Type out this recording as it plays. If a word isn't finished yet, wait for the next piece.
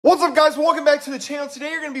What's up, guys? Welcome back to the channel. Today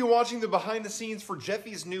you're going to be watching the behind the scenes for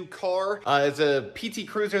Jeffy's new car. It's a PT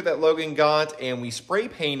Cruiser that Logan got, and we spray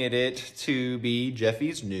painted it to be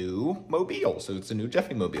Jeffy's new mobile. So it's a new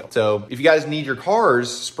Jeffy mobile. So if you guys need your cars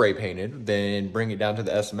spray painted, then bring it down to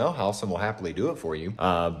the SML house and we'll happily do it for you.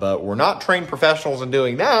 But we're not trained professionals in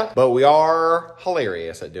doing that, but we are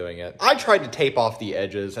hilarious at doing it. I tried to tape off the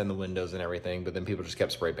edges and the windows and everything, but then people just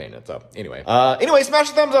kept spray painting it. So anyway, smash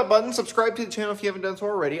the thumbs up button, subscribe to the channel if you haven't done so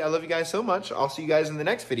already. I love you guys so much. I'll see you guys in the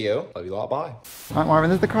next video. Love you a lot. Bye. All right, Marvin,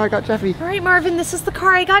 this is the car I got Jeffy. All right, Marvin, this is the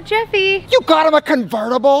car I got Jeffy. You got him a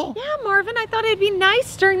convertible? Yeah, Marvin, I thought it'd be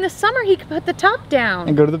nice during the summer he could put the top down.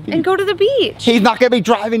 And go to the beach. He's not gonna be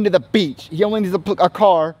driving to the beach. He only needs a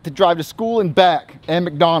car to drive to school and back, and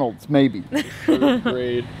McDonald's, maybe.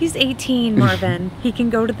 Great. He's 18, Marvin. He can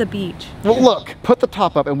go to the beach. Well, look, put the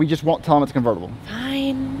top up and we just won't tell him it's convertible.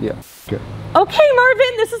 Fine. Yeah, good. Okay,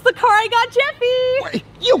 Marvin, this is the car I got Jeffy. Wait,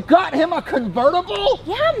 you got him a convertible?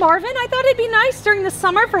 Yeah, Marvin, I thought it'd be nice during the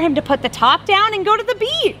summer for him to put the top down and go to the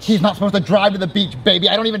beach. He's not supposed to drive to the beach, baby.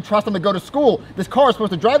 I don't even trust him to go to school. This car is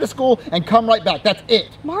supposed to drive to school and come right back. That's it.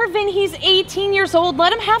 Marvin, he's 18 years old.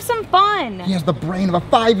 Let him have some fun. He has the brain of a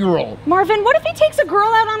 5-year-old. Marvin, what if he takes a girl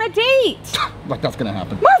out on a date? Like that's gonna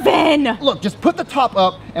happen. Marvin! Look, just put the top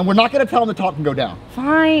up and we're not gonna tell him the top can go down.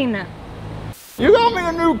 Fine. You got me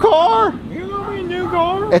a new car. You got me a new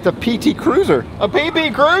car? It's a PT Cruiser. A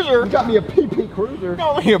PP Cruiser? You got me a PP Cruiser. You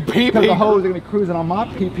got me a PP. Because the hoes are gonna be cruising on my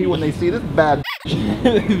PP when they see this bad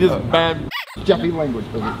This bad Jeffy language.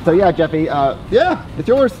 So yeah, Jeffy, yeah, it's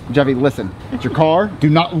yours. Jeffy, listen, it's your car. Do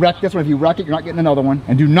not wreck this one. If you wreck it, you're not getting another one.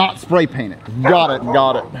 And do not spray paint it. Got it,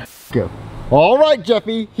 got it. Go. All right,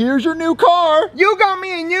 Jeffy, here's your new car. You got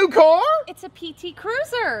me a new car? It's a PT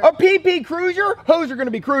Cruiser. A PP Cruiser? Hoes are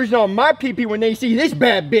gonna be cruising on my PP when they see this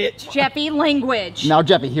bad bitch. Jeffy, language. Now,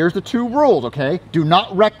 Jeffy, here's the 2 rules, okay? Do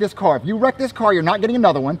not wreck this car. If you wreck this car, you're not getting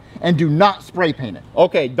another one. And do not spray paint it.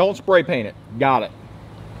 Okay, don't spray paint it. Got it.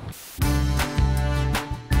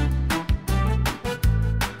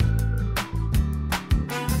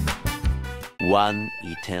 One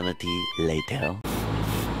eternity later.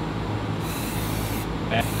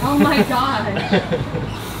 Oh my God.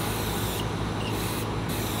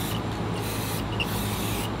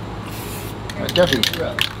 All right, Jeffy.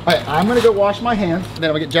 All right, I'm gonna go wash my hands. Then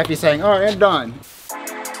I'm gonna get Jeffy saying, all right, I'm done.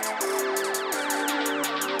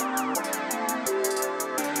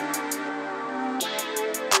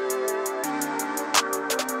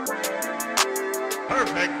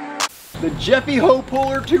 The Jeffy Hoe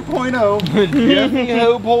Puller 2.0. Jeffy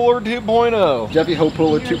Hoe Puller 2.0. Jeffy Hoe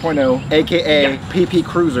Puller 2.0, aka PP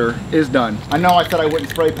Cruiser, is done. I know I said I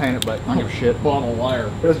wouldn't spray paint it, but I don't give a shit. Bottle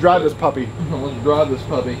liar. Let's drive this puppy. Let's drive this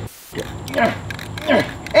puppy.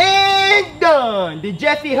 And done! The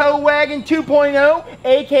Jeffy Hoe Wagon 2.0,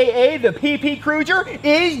 aka the PP Cruiser,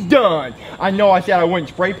 is done. I know I said I wouldn't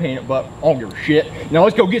spray paint it, but I don't give a shit. Now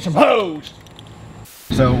let's go get some hose.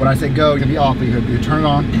 So when I say go, you're gonna be off, but you turn it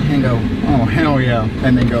on and go, oh hell yeah.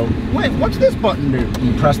 And then go, wait, what's this button do?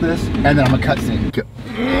 You press this, and then I'm a cutscene.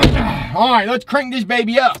 All right, let's crank this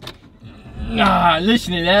baby up.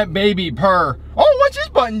 Listen to that baby purr. Oh, what's this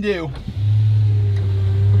button do?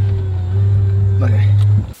 Okay.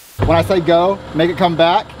 When I say go, make it come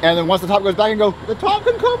back, and then once the top goes back and go, the top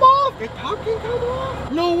can come off, the top can come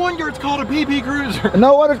off. No wonder it's called a PP Cruiser.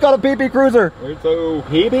 No wonder it's got a PP Cruiser. It's so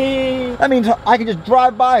PP. That means I can just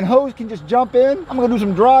drive by and hoes can just jump in. I'm gonna do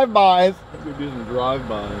some drive-bys. Let's go do some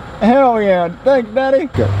drive-by. Hell yeah, thanks Daddy.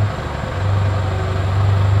 Go.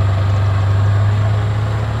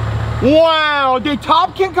 Wow, the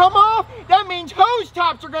top can come off? That means hose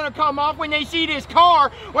tops are gonna come off when they see this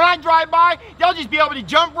car. When I drive by, they'll just be able to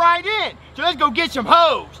jump right in. So let's go get some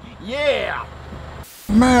hose. Yeah.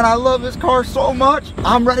 Man, I love this car so much.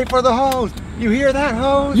 I'm ready for the hose. You hear that,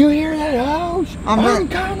 hose? You hear that, hose? I'm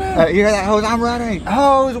coming. You hear that, hose? I'm ready.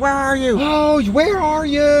 Hose, where are you? Hose, where are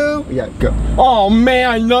you? Yeah, go. Oh man,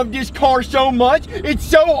 I love this car so much. It's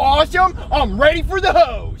so awesome. I'm ready for the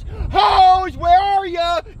hose. Hose, where are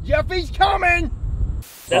you? Jeffy's coming.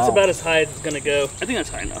 That's about as high as it's gonna go. I think that's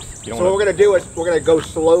high enough. So what we're gonna do is we're gonna go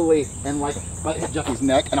slowly and like hit Jeffy's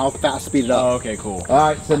neck, and I'll fast speed it up. Oh, okay, cool. All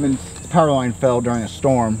right, Simmons. The power line fell during a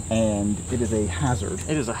storm, and it is a hazard.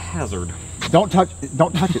 It is a hazard. Don't touch it.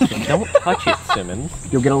 Don't touch it, Simmons. Don't touch it, Simmons.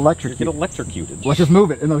 You'll get electrocuted. Get electrocuted. Let's just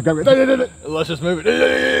move it. And go. Let's just move it. No.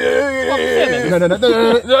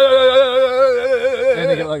 And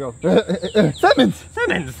then get let go. Simmons!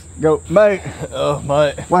 Simmons! Go. Mate. Oh,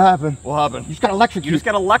 mate. What happened? What happened? You just got electrocuted. You just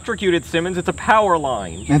got electrocuted, Simmons. It's a power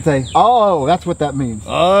line. And say, oh, that's what that means.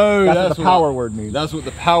 Oh, that's what the power word means. That's what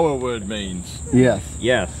the power word means. Yes.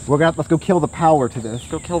 Yes. Let's go kill the power to this.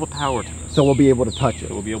 Let's go kill the power to this. So we'll be able to touch it.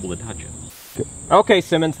 So we'll be able to touch it. Okay,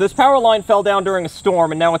 Simmons, this power line fell down during a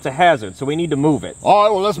storm and now it's a hazard, so we need to move it. All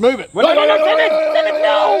right, well, let's move it. No, Simmons! Simmons,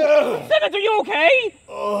 no! Simmons, are you okay?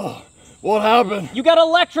 What happened? You got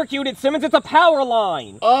electrocuted, Simmons. It's a power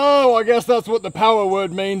line. Oh, I guess that's what the power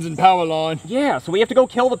word means in power line. Yeah, so we have to go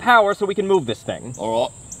kill the power so we can move this thing. All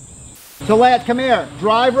right. So lads, come here.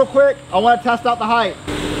 Drive real quick. I want to test out the height.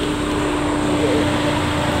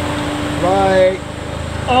 Right.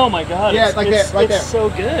 Oh my God. Yeah, like there, right there. It's so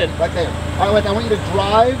good. Right there. All right, I want you to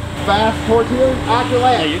drive fast towards here. After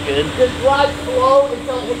land. No, you're good. Just drive slow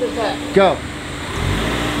until it hits his head. Go.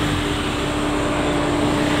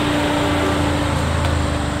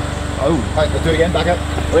 Oh. All right, let's do it again. Back up.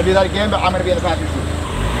 We're going to do that again, but I'm going to be in the passenger seat.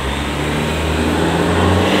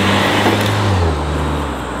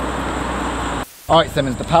 All right,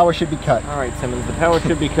 Simmons, the power should be cut. All right, Simmons, the power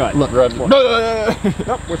should be cut. Look.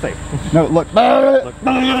 Nope, we're safe. No, look.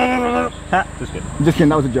 Ha, just kidding. Just kidding,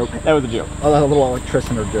 that was a joke. That was a joke. Oh, that's a little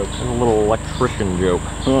electrician or joke. A little electrician joke.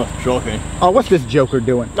 Shocking. Oh, what's this joker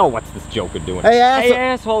doing? Oh, what's this joker doing? Hey, asshole. Hey,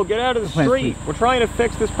 asshole, get out of the street. We're trying to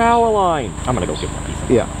fix this power line. I'm gonna go get my piece.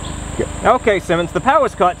 Yeah. Okay, Simmons, the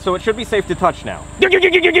power's cut, so it should be safe to touch now. Oh,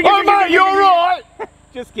 mate, you all right?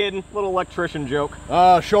 Just kidding. Little electrician joke.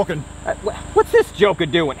 Shocking. What's this joker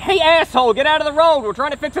doing? Hey, asshole, get out of the road. We're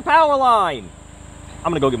trying to fix a power line.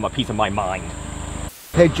 I'm gonna go give him a piece of my mind.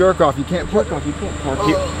 Hey, jerk off, you can't park here.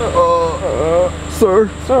 Sir,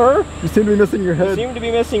 you seem to be missing your You head. seem to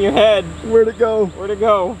be missing your head. Where'd it go? Where'd it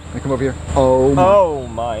go? Now come over here. Oh my. Oh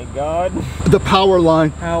my God. The power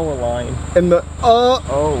line. Power line. And the,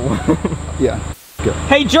 Oh. yeah. Go.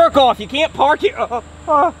 Hey, jerk off, you can't park here.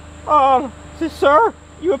 Sir,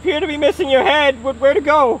 you appear to be missing your head. Where to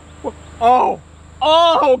go? Oh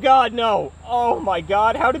God, no. Oh my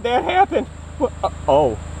God, how did that happen?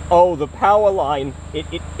 Oh, the power line.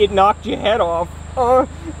 It knocked your head off.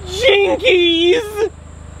 Jinkies!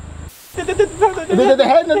 The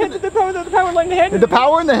power line, the head. The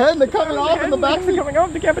power in the head and the coming off in the back seat. Coming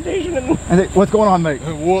off, decapitation. And What's going on, mate?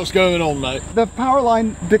 What's going on, mate? The power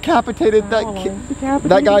line decapitated that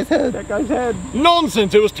guy's head. That guy's head.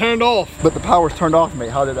 Nonsense, it was turned off. But the power's turned off, mate.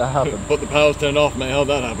 How did that happen? But the power's turned off, mate. How'd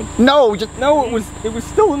that happen? No, just No, it was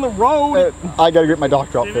still in the road. I gotta get my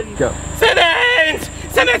doctor outfit. Go.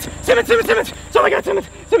 Simmons! Oh my God, Simmons!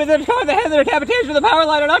 They're caught in the head of the decapitation of the power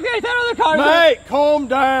line, and I'm getting out of the car. Mate, calm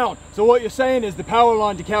down. So what you're saying is the power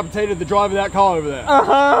line decapitated the driver of that car over there?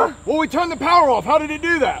 Uh-huh. Well, we turned the power off. How did it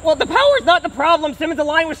do that? Well, the power's not the problem, Simmons. The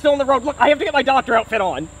line was still in the road. Look, I have to get my doctor outfit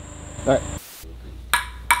on. All right.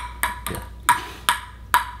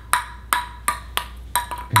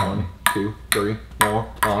 One, 2, 3,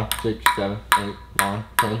 4, 5, 6, 7, 8, 9,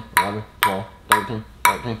 10, 11, 12, 13,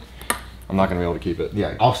 14. I'm not gonna be able to keep it.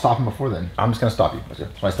 Yeah, I'll stop him before then. I'm just gonna stop you. So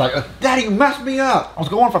I stop. Daddy, you messed me up. I was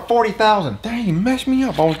going for 40,000. Daddy, you messed me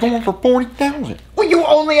up. I was going for 40,000. Well, you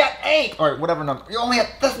only at 8. All right, whatever number. You only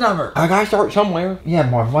at this number. I gotta start somewhere. Yeah,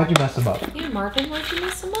 Marvin, why'd you mess him up? Yeah, Marvin, why'd you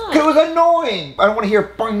mess him up? It was annoying. I don't want to hear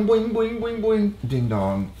boing, boing, boing, boing, boing. Ding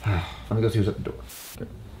dong. Let me go see who's at the door.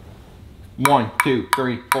 1, 2,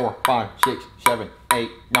 3, 4, 5, 6, 7, 8,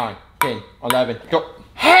 9, 10, 11, go.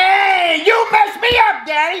 Hey, you messed me up,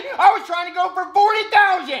 Daddy. I was trying to go for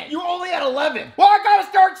 40,000. You only at 11. Well, I gotta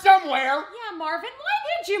start somewhere. Yeah, Marvin,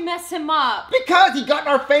 why did you mess him up? Because he got in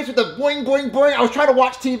our face with the boing, boing, boing. I was trying to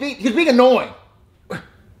watch TV. He was being annoying.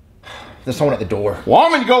 There's someone at the door. Well,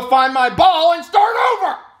 I'm gonna go find my ball and start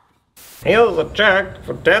over. Here's a check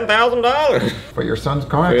for $10,000 For your son's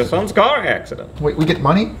car for your accident. son's car accident. Wait, we get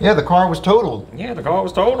money? Yeah, the car was totaled. Yeah, the car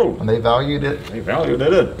was totaled. And they valued it. They valued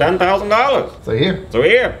it at $10,000. So here. So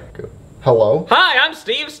here. Hello? Hi, I'm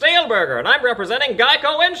Steve Stahlberger, and I'm representing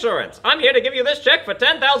Geico Insurance. I'm here to give you this check for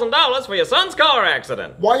 $10,000 for your son's car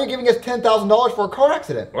accident. Why are you giving us $10,000 for a car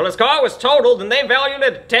accident? Well, his car was totaled, and they valued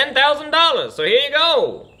it at $10,000. So here you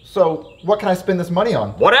go. So, what can I spend this money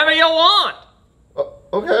on? Whatever you want.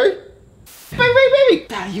 Okay. Baby!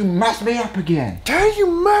 Daddy, you messed me up again. Daddy, you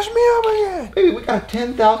messed me up again. Baby, we got a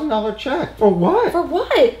 $10,000 check. For what? For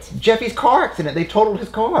what? Jeffy's car accident. They totaled his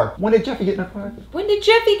car. When did Jeffy get in a car accident? When did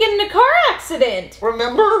Jeffy get in a car accident?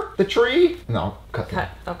 Remember? The tree? No, cut Cut.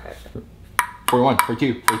 that. Okay. 41,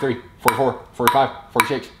 42, 43, 44, 45,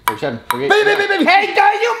 46, 47, 48. Baby! Hey,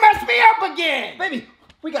 Daddy, you messed me up again. Baby,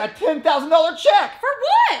 we got a $10,000 check. For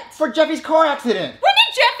what? For Jeffy's car accident. When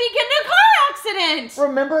did Jeffy get in a car accident?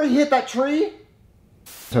 Remember he hit that tree?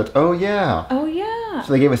 So it's, oh yeah. Oh, yeah.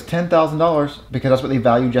 So they gave us $10,000 because that's what they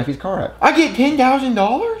value Jeffy's car at. I get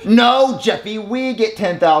 $10,000? No, Jeffy, we get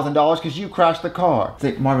 $10,000 because you crashed the car.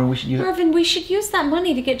 Say, Marvin, we should use it. Marvin, we should use that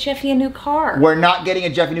money to get Jeffy a new car. We're not getting a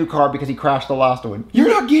Jeffy new car because he crashed the last one. You're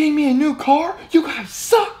not getting me a new car? You guys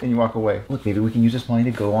suck. And you walk away. Look, maybe we can use this money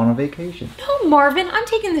to go on a vacation. No, Marvin, I'm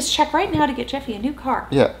taking this check right now to get Jeffy a new car.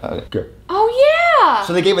 Yeah, good. Oh, yeah.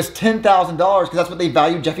 So they gave us $10,000 because that's what they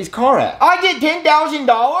value Jeffy's car at. I get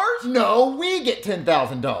 $10,000? No, we get $10,000.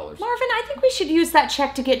 Marvin, I think we should use that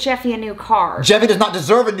check to get Jeffy a new car. Jeffy does not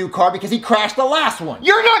deserve a new car because he crashed the last one.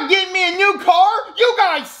 You're not getting me a new car? You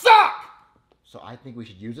guys suck! So I think we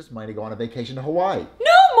should use this money to go on a vacation to Hawaii.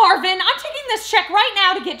 No, Marvin, I'm taking this check right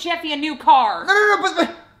now to get Jeffy a new car. No,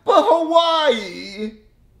 but Hawaii.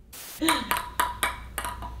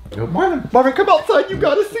 Yo, Marvin, come outside, you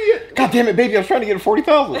gotta see it. God damn it, baby, I was trying to get a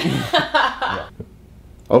 40,000. Yeah.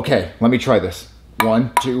 Okay, let me try this.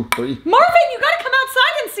 1, 2, 3. Marvin, you gotta come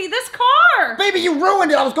outside and see this car. Baby, you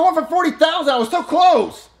ruined it. I was going for 40,000. I was so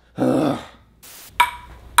close.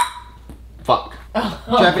 Fuck.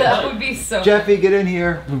 Oh, Jeffy, that would be so... Jeffy, get in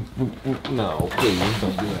here. No, please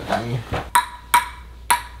don't do that to me.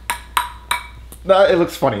 No, it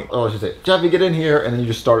looks funny. Oh, let's just say, Jeffy, get in here, and then you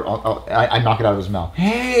just start. I knock it out of his mouth.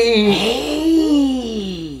 Hey,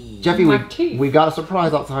 Jeffy, we got a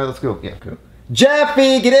surprise outside. Let's go. Yeah, go.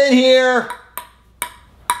 Jeffy, get in here.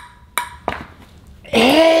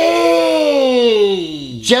 Hey,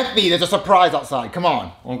 Jeffy, there's a surprise outside. Come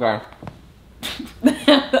on. Okay.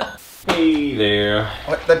 Hey there.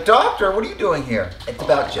 What, the doctor? What are you doing here? It's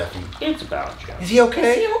about Jeffy. It's about Jeffy. Is he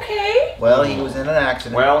okay? Is he okay? Well, he was in an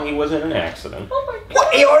accident. Well, he was in an accident. Oh my God.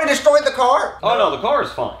 What? He already destroyed the car? Oh no, the car is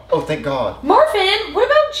fine. Oh, thank God. Marvin, what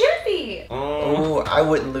about Jeffy? Oh, I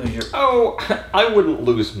wouldn't lose your... Oh, I wouldn't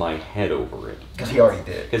lose my head over it. Because he already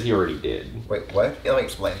did. Because he already did. Wait, what? Let me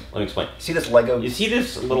explain. Let me explain. See this Lego? You see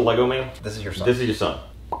this little Lego man? This is your son. This is your son.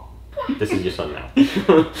 This is your son now.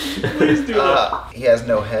 Please do that. He has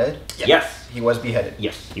no head? Yes. He was beheaded.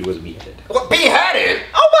 Yes, he was beheaded. What, beheaded?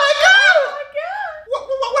 Oh my God! Oh my God!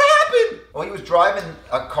 What happened? Well, he was driving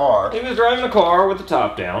a car. He was driving a car with the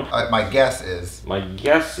top down. My guess is... My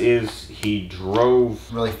guess is he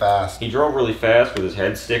drove... really fast. He drove really fast with his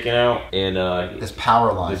head sticking out, and this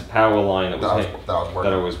power line. This power line that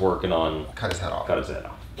I was working on. Cut his head off. Cut his head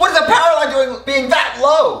off. What is the power line doing being that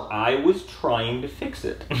low? I was trying to fix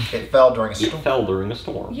it. It fell during a storm. It fell during a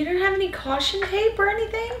storm. You didn't have any caution tape or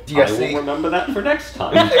anything? Do you guys I see? will remember that for next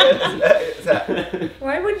time.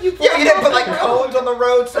 Why would you put Yeah, you didn't put like cones on the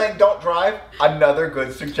road saying don't drive? Another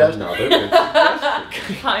good suggestion. Another good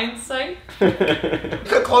suggestion. Hindsight. You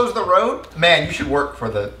could close the road? Man, you should work for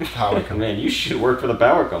the power company. Man, you should work for the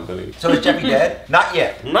power company. So is Jeffy dead? Not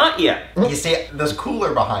yet. Not yet. You see this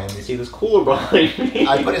cooler behind me. You see this cooler behind me?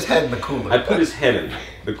 I put his head in the cooler. I put his head in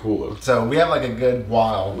the cooler. So we have like a good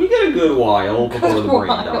while. We get a good while before the brain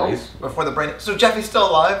dies. Before the brain. So Jeffy's still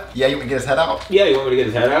alive? Yeah, you want me to get his head out? Yeah, you want me to get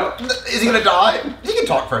his head out? Is he gonna die? He can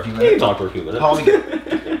talk for a few You minutes. can talk for a few minutes. How long You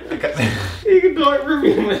can talk for a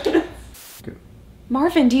few minutes.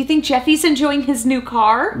 Marvin, do you think Jeffy's enjoying his new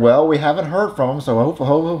car? Well, we haven't heard from him, so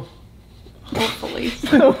Hopefully.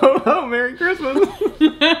 Oh, Merry Christmas.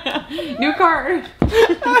 New car.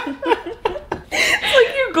 It's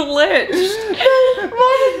like you glitched.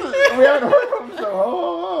 we haven't heard from him, so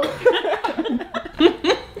ho.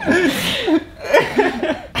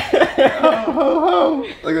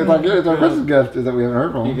 Like it's our Christmas gift is that we haven't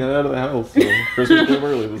heard from him. You got out of the house, so Christmas came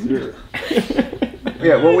early this year.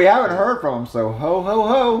 Yeah, well, we haven't heard from him, so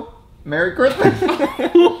ho. Merry Christmas.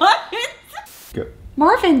 What? Good.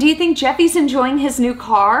 Marvin, do you think Jeffy's enjoying his new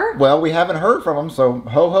car? Well, we haven't heard from him, so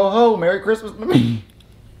ho. Merry Christmas to me.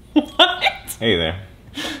 What? Hey there.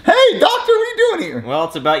 Hey, doctor, what are you doing here? Well,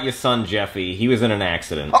 it's about your son, Jeffy. He was in an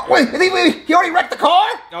accident. Oh, wait, he already wrecked the car?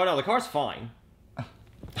 Oh, no, the car's fine.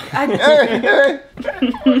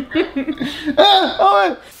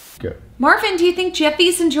 Good. Marvin, do you think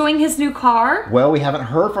Jeffy's enjoying his new car? Well, we haven't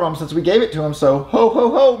heard from him since we gave it to him, so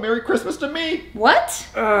ho. Merry Christmas to me. What?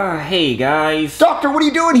 Hey, guys. Doctor, what are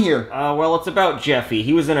you doing here? Well, it's about Jeffy.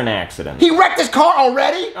 He was in an accident. He wrecked his car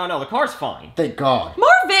already? Oh, no, the car's fine. Thank God.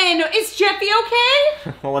 Marvin, is Jeffy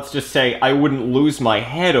okay? Well, let's just say I wouldn't lose my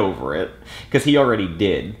head over it, because he already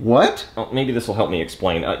did. What? Oh, maybe this will help me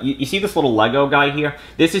explain. You see this little Lego guy here?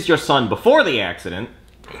 This is your son before the accident,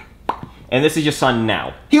 and this is your son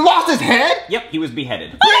now. He lost his head? Yep, he was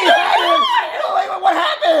beheaded. Beheaded? Wait, what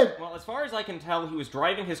happened? Well, as far as I can tell, he was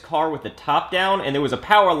driving his car with the top down, and there was a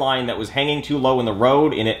power line that was hanging too low in the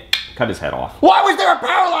road, and it cut his head off. Why was there a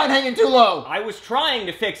power line hanging too low? I was trying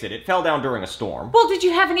to fix it. It fell down during a storm. Well, did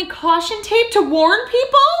you have any caution tape to warn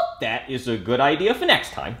people? That is a good idea for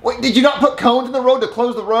next time. Wait, did you not put cones in the road to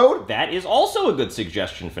close the road? That is also a good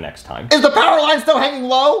suggestion for next time. Is the power line still hanging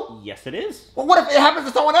low? Yes, it is. Well, what if it happens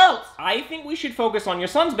to someone else? I think we should focus on your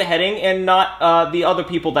son's beheading and not the other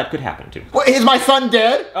people that could happen to. Wait, is my son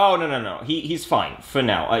dead? Oh, no. He's fine for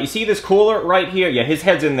now. You see this cooler right here? Yeah, his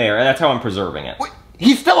head's in there. That's how I'm preserving it. Wait,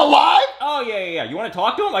 he's still alive? Oh, yeah. You want to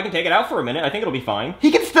talk to him? I can take it out for a minute. I think it'll be fine.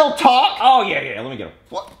 He can still talk? Oh, yeah. Let me get him.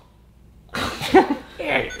 What?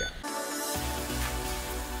 Yeah.